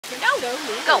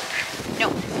Go. No.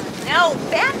 No,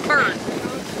 bad bird.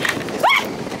 Ah!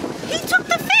 He took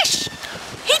the fish.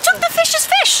 He took the fish's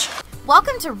fish.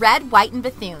 Welcome to Red, White, and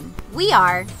Bethune. We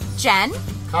are Jen,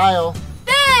 Kyle,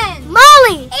 Ben,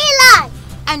 Molly, Eli,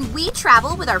 and we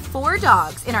travel with our 4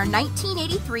 dogs in our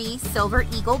 1983 Silver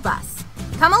Eagle bus.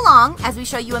 Come along as we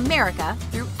show you America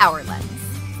through our lens.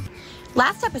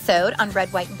 Last episode on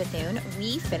Red, White, and Bethune,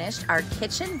 we finished our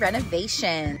kitchen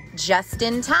renovation just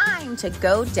in time to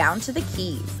go down to the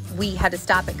Keys. We had to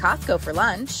stop at Costco for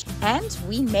lunch, and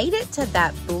we made it to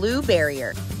that blue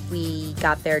barrier. We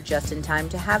got there just in time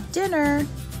to have dinner,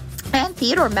 and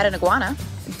Theodore met an iguana.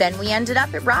 Then we ended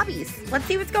up at Robbie's. Let's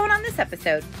see what's going on this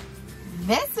episode.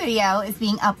 This video is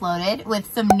being uploaded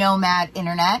with some Nomad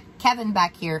internet. Kevin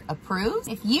back here approves.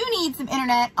 If you need some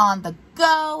internet on the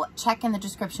go, check in the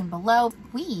description below.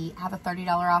 We have a $30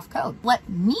 off code. Let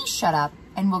me shut up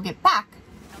and we'll get back.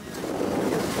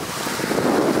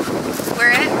 We're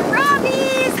at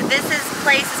Robbie's. This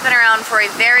place has been around for a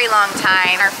very long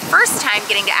time. Our first time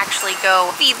getting to actually go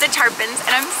feed the Tarpons,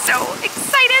 and I'm so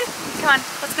excited. Come on,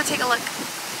 let's go take a look.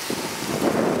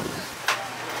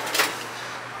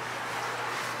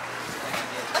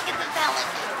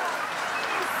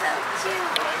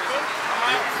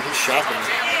 he's shopping.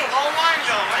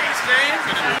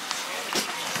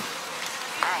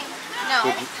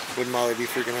 No. Would Molly be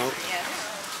freaking out? Yeah.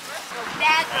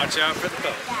 Watch out for the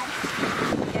boat.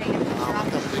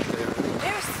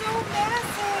 They're so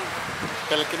massive.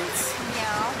 Pelicans?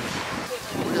 Yeah.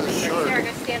 Look at the shark. Sarah,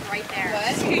 go stand right there.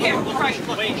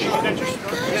 What? Wait, that's your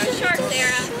shark. There's a shark,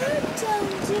 Sarah.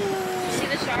 See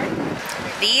the shark?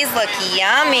 These look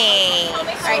yummy.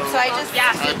 Alright, so I just I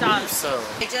believe so.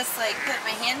 I just like put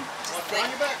my hand just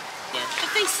like The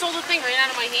thing stole the thing right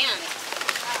out of my hand.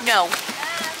 no.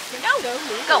 No.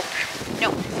 Go.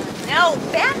 No. No,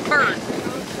 bad bird.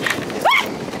 Ah!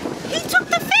 He took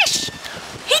the fish.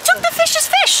 He took the fish's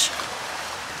fish.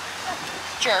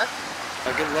 Jerk.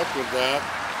 Good luck with that.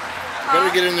 Better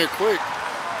get in there quick.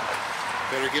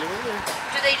 Better get him in there.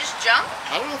 Do they just jump?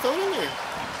 I don't know, throw it in there.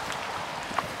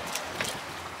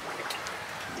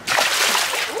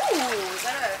 Ooh, is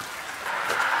that a...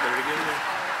 Better get in there.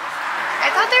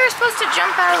 I thought they were supposed to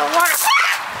jump out of the water.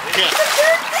 Yeah.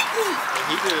 Ah!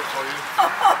 He did it for you. Oh,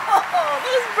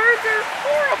 those birds are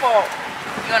horrible.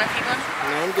 You want to feed one?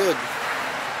 No, I'm good.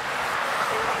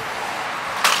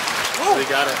 We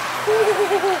got it.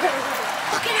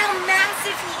 Look at how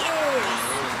massive he is.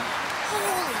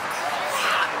 Holy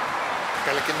crap.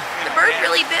 Pelican. The bird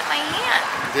really bit my hand.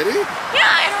 Did he?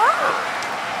 Yeah, it hurt.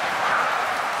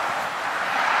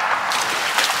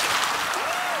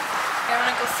 I want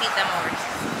to go feed them over here.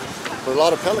 There's a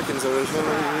lot of pelicans over there. There's one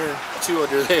over here. 2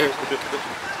 under there. Look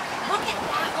at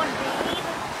that one, babe.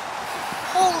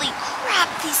 Holy crap,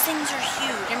 these things are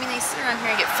huge. I mean, they sit around here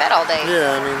and get fed all day.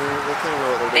 Yeah, I mean, they kind of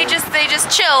know what they're doing. They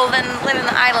just chill and live in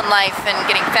the island life and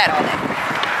getting fed all day.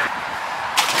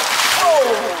 Oh!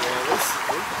 Yeah,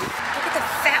 Look at the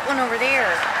fat one over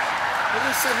there. What do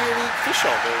they sit here and eat fish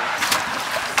all day?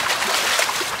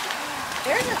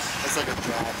 There's a... That's like a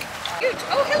jack.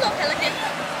 Oh, hello, pelican.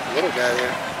 Little guy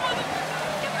there.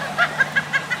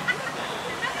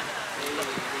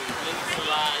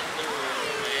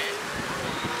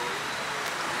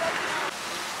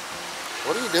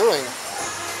 What are you doing?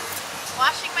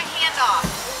 Washing my hand off.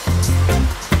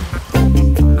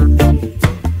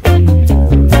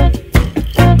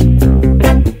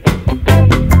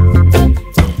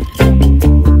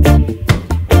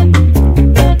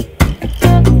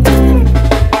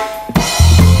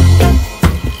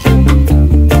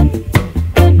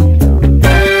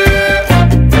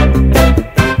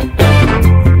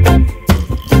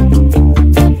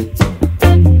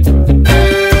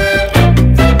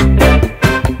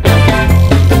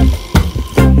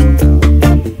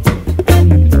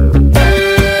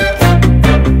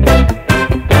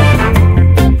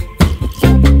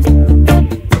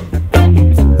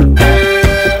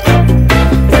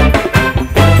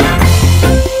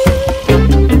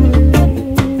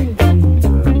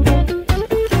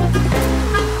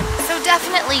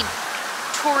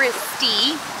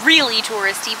 Really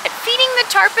touristy, but feeding the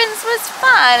Tarpons was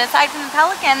fun. Aside from the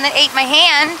pelican that ate my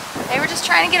hand, they were just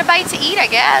trying to get a bite to eat, I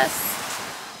guess.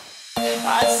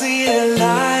 I see a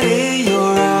light in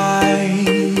your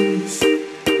eyes.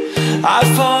 I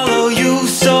follow you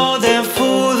so damn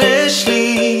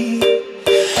foolishly.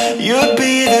 You'd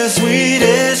be the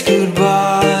sweetest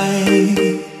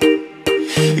goodbye.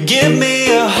 Give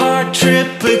me a heart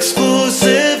trip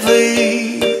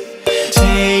exclusively.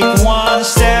 Take one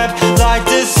step like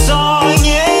this song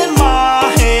in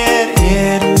my head.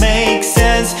 It makes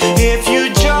sense if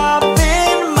you jump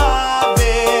in my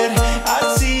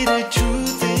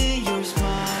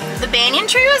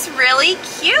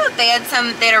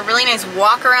out. They had a really nice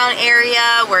walk around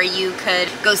area where you could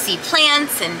go see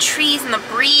plants and trees, and the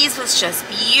breeze was just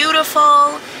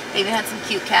beautiful. They even had some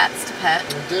cute cats to pet.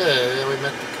 We did. Yeah, we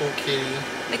met the cool kitty.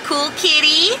 The cool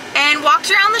kitty, and walked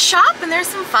around the shop, and there's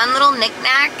some fun little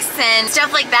knickknacks and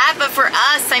stuff like that. But for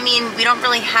us, I mean, we don't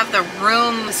really have the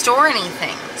room to store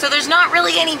anything. So there's not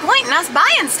really any point in us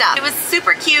buying stuff. It was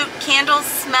super cute. Candles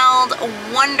smelled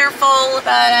wonderful.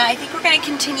 But I think we're gonna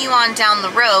continue on down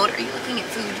the road. Are you looking at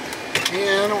food?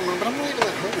 Yeah, I don't know, but I'm not even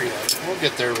that hungry yet. We'll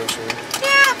get there eventually.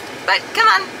 Yeah, but come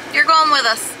on, you're going with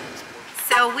us.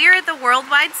 So we're at the World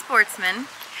Wide Sportsman.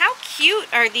 How cute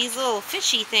are these little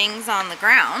fishy things on the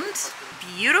ground?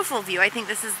 Beautiful view. I think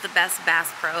this is the best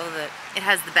Bass Pro that it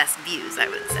has the best views, I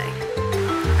would say.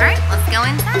 All right, let's go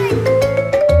inside.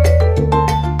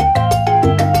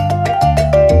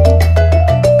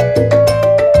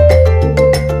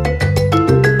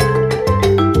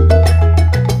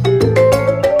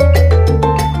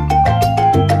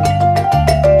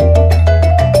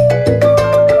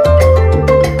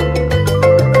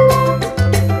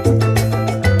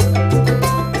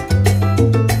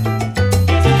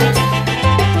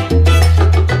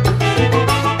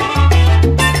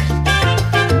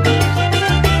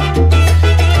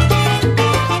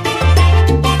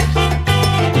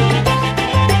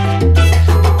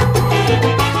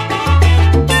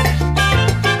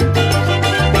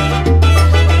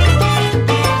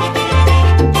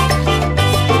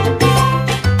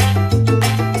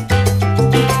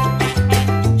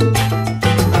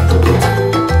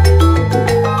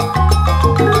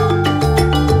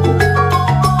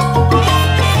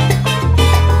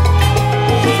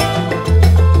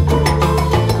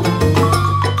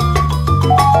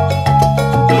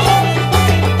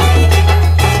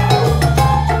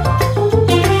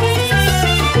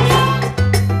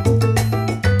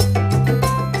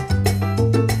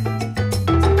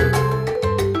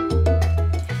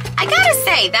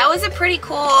 That was a pretty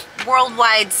cool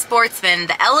Worldwide Sportsman.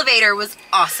 The elevator was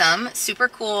awesome, super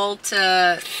cool.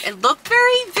 It looked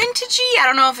very vintagey. I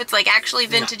don't know if it's like actually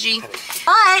vintagey,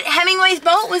 but Hemmingway's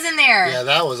boat was in there. Yeah,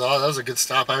 that was a good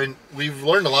stop. I mean, we've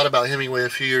learned a lot about Hemmingway a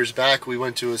few years back. We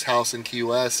went to his house in Key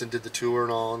West and did the tour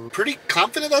and all. I'm pretty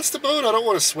confident that's the boat. I don't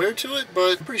want to swear to it,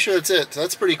 but I'm pretty sure that's it. So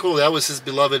that's pretty cool. That was his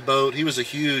beloved boat. He was a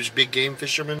huge big game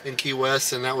fisherman in Key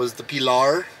West, and that was the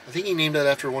Pilar. I think he named that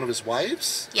after one of his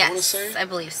wives. Yes, I want to say. I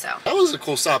believe so. That was a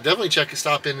cool stop. Definitely check a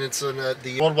stop in. It's in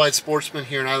the World Wide Sportsman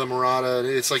here in Islamorada.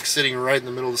 It's like sitting right in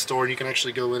the middle of the store, and you can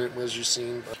actually go in it as you've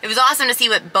seen. But it was awesome to see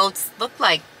what boats looked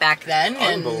like back then.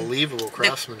 Unbelievable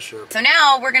craftsmanship. So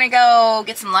now we're gonna go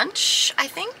get some lunch, I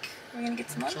think. We're gonna get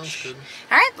some lunch. Sounds good.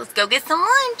 All right, let's go get some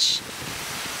lunch.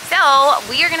 So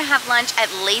we are gonna have lunch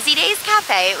at Lazy Days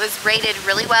Cafe. It was rated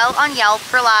really well on Yelp.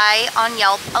 Rely on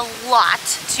Yelp a lot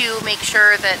to make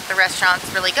sure that the restaurant's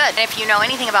really good. And if you know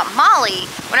anything about Molly,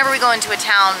 whenever we go into a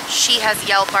town, she has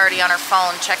Yelp already on her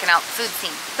phone checking out the food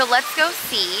scene. So let's go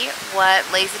see what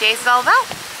Lazy Days is all about.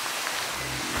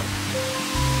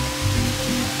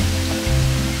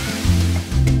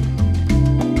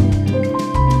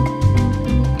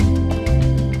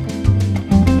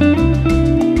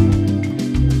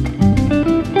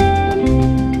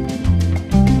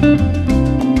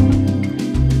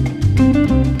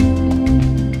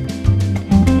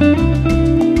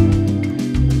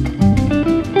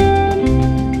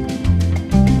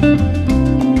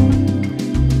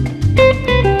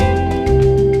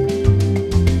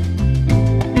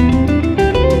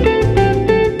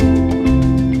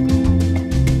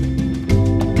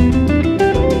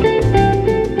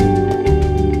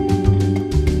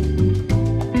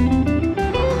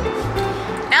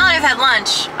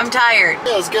 I'm tired.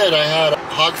 Yeah, it was good. I had a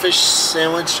hogfish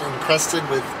sandwich encrusted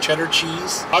with cheddar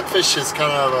cheese. Hogfish is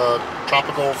kind of a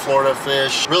tropical Florida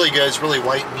fish. Really good. It's really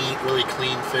white meat, really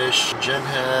clean fish. Jen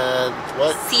had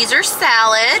what? Caesar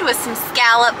salad with some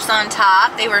scallops on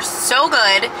top. They were so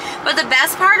good. But the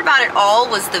best part about it all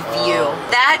was the view.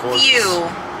 That view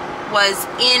was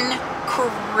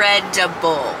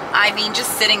incredible. I mean,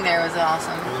 just sitting there was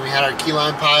awesome. And then we had our key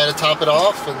lime pie to top it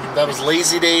off, and that was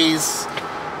Lazy Days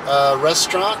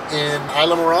restaurant in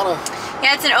Islamorada.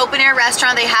 Yeah, it's an open-air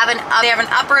restaurant. They have an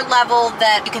upper level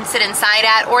that you can sit inside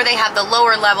at, or they have the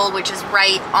lower level, which is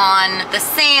right on the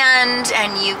sand,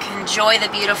 and you can enjoy the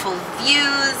beautiful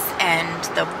views and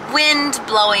the wind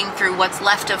blowing through what's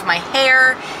left of my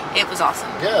hair. It was awesome.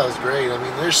 Yeah, it was great. I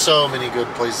mean, there's so many good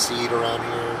places to eat around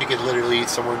here. You could literally eat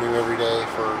somewhere new every day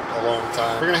for a long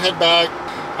time. We're gonna head back,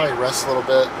 probably rest a little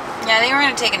bit. Yeah, I think we're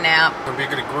gonna take a nap.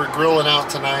 We're grilling out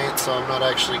tonight, so I'm not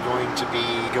actually going to be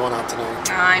going out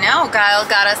tonight. I know, Kyle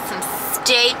got us some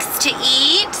steaks to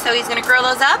eat. So he's gonna grill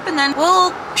those up and then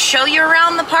we'll show you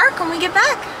around the park when we get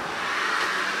back.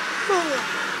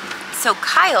 So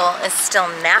Kyle is still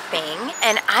napping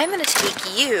and I'm gonna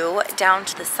take you down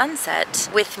to the sunset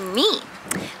with me.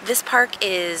 This park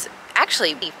is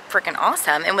actually freaking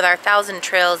awesome, and with our 1,000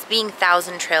 Trails being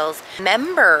 1,000 Trails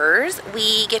members,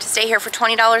 we get to stay here for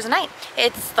 $20 a night.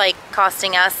 It's like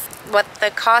costing us what the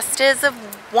cost is of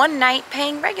one night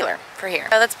paying regular for here.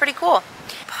 So that's pretty cool.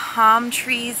 Palm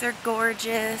trees are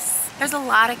gorgeous. There's a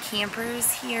lot of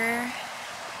campers here.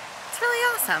 It's really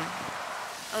awesome.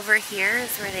 Over here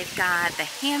is where they've got the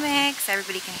hammocks,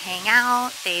 everybody can hang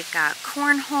out. They've got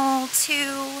cornhole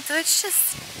too. So it's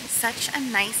just such a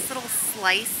nice little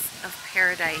slice of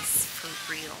paradise for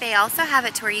real. They also have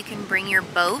it to where you can bring your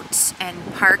boat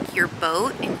and park your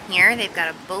boat in here. They've got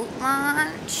a boat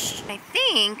launch. I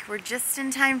think we're just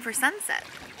in time for sunset.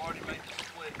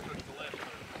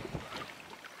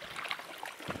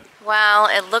 Well,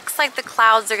 it looks like the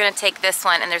clouds are gonna take this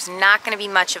one and there's not gonna be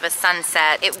much of a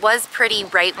sunset. It was pretty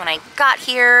right when I got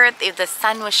here. The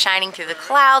sun was shining through the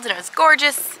clouds and it was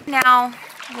gorgeous. Now,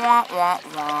 wah, wah,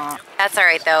 wah. That's all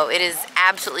right though. It is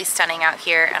absolutely stunning out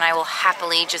here and I will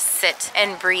happily just sit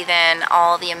and breathe in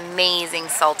all the amazing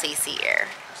salty sea air.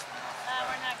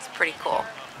 It's pretty cool.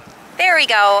 There we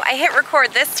go. I hit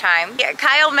record this time. Yeah,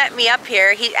 Kyle met me up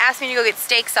here. He asked me to go get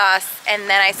steak sauce and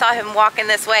then I saw him walking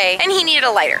this way and he needed a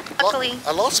lighter. Luckily.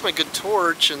 I lost my good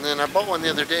torch and then I bought one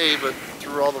the other day, but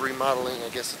through all the remodeling, I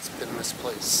guess it's been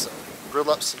misplaced. So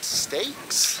grill up some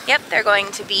steaks. Yep, they're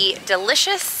going to be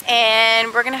delicious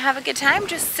and we're gonna have a good time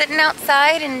just sitting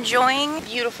outside enjoying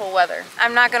beautiful weather.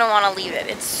 I'm not gonna wanna leave it.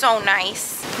 It's so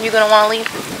nice. You gonna wanna leave?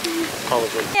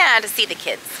 Probably. Yeah, to see the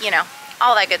kids, you know.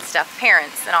 All that good stuff,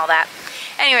 parents and all that.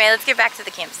 Anyway, let's get back to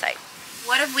the campsite.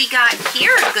 What have we got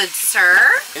here, good sir?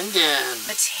 Indian.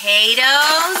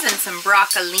 Potatoes and some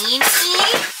broccolini.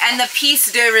 And the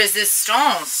piece de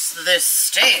resistance, the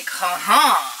steak,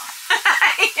 I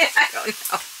don't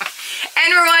know.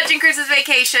 And we're watching Chris's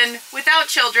Vacation without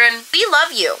children. We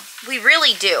love you, we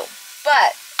really do.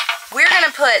 But we're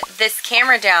gonna put this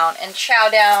camera down and chow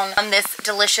down on this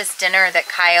delicious dinner that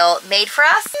Kyle made for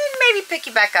us and maybe pick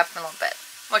you back up in a little bit.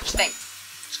 What you think?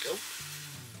 Let's go.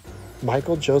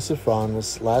 Michael Joseph Vaughn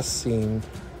was last seen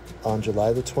on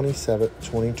July the 27th,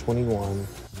 2021.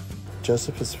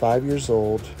 Joseph is 5 years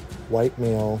old, white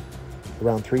male,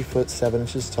 around 3 foot 7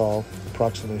 inches tall,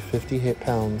 approximately 50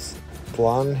 pounds,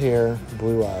 blonde hair,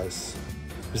 blue eyes.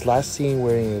 He was last seen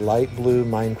wearing a light blue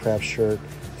Minecraft shirt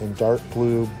and dark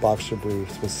blue boxer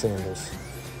briefs with sandals.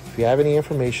 If you have any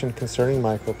information concerning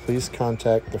Michael, please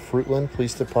contact the Fruitland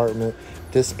Police Department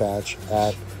Dispatch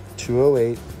at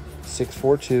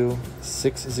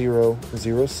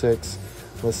 208-642-6006.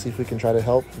 Let's see if we can try to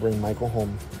help bring Michael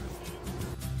home.